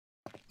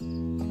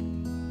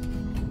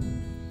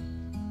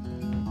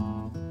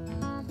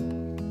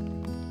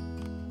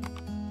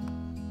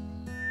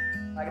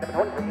Bucket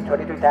number 23,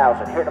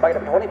 22,000. Here the bucket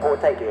number 24,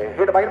 thank you.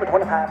 Here the bucket number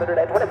 25, bid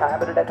at 25,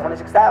 bid at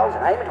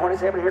 26,000. I'm at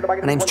 27, here the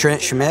bucket. My name's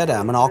Trent Schmidt.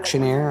 I'm an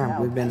auctioneer.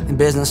 We've been in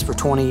business for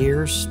 20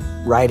 years,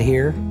 right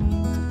here.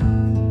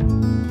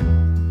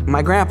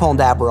 My grandpa and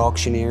dad were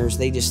auctioneers.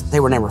 They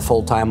were never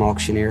full-time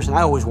auctioneers, and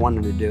I always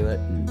wanted to do it.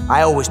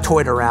 I always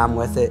toyed around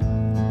with it.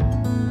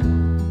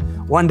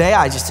 One day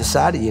I just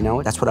decided, you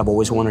know, that's what I've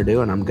always wanted to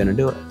do, and I'm gonna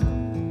do it.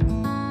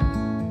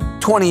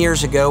 20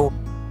 years ago,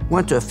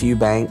 went to a few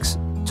banks,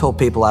 told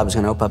people I was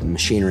gonna open up a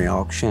machinery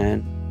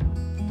auction.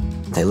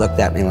 They looked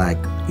at me like,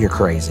 you're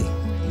crazy.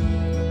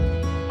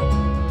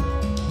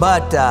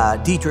 But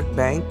Dieterich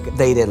Bank,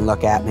 they didn't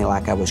look at me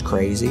like I was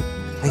crazy.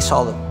 They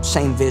saw the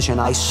same vision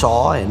I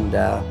saw, and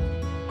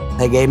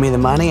they gave me the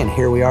money, and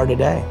here we are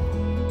today.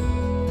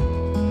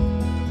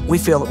 We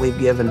feel that we've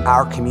given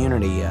our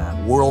community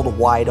a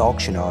worldwide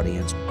auction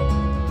audience.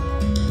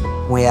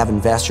 We have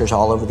investors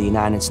all over the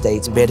United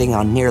States bidding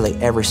on nearly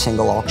every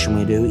single auction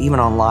we do, even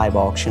on live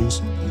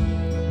auctions.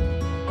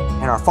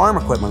 In our farm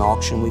equipment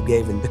auction, we've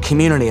given the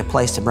community a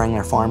place to bring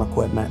their farm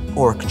equipment,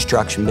 or a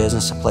construction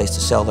business a place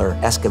to sell their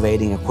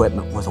excavating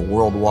equipment, with a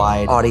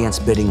worldwide audience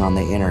bidding on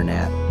the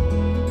internet.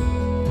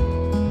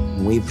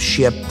 We've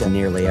shipped to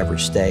nearly every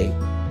state,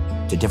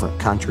 to different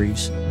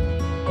countries.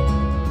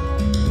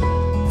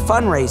 The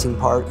fundraising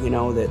part, you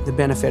know, the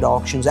benefit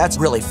auctions, that's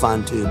really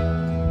fun too.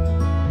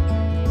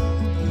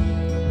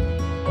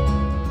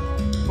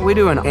 We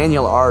do an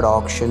annual art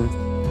auction.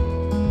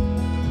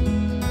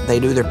 They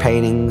do their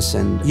paintings,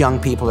 and young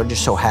people are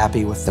just so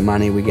happy with the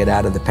money we get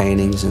out of the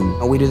paintings. And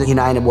we do the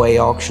United Way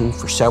auction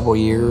for several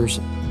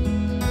years.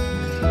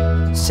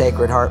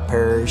 Sacred Heart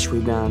Parish,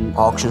 we've done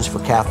auctions for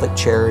Catholic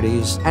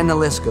charities, and the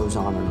list goes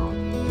on and on.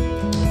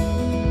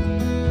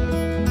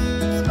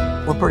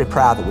 We're pretty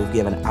proud that we've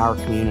given our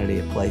community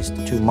a place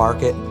to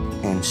market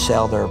and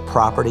sell their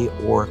property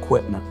or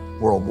equipment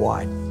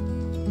worldwide.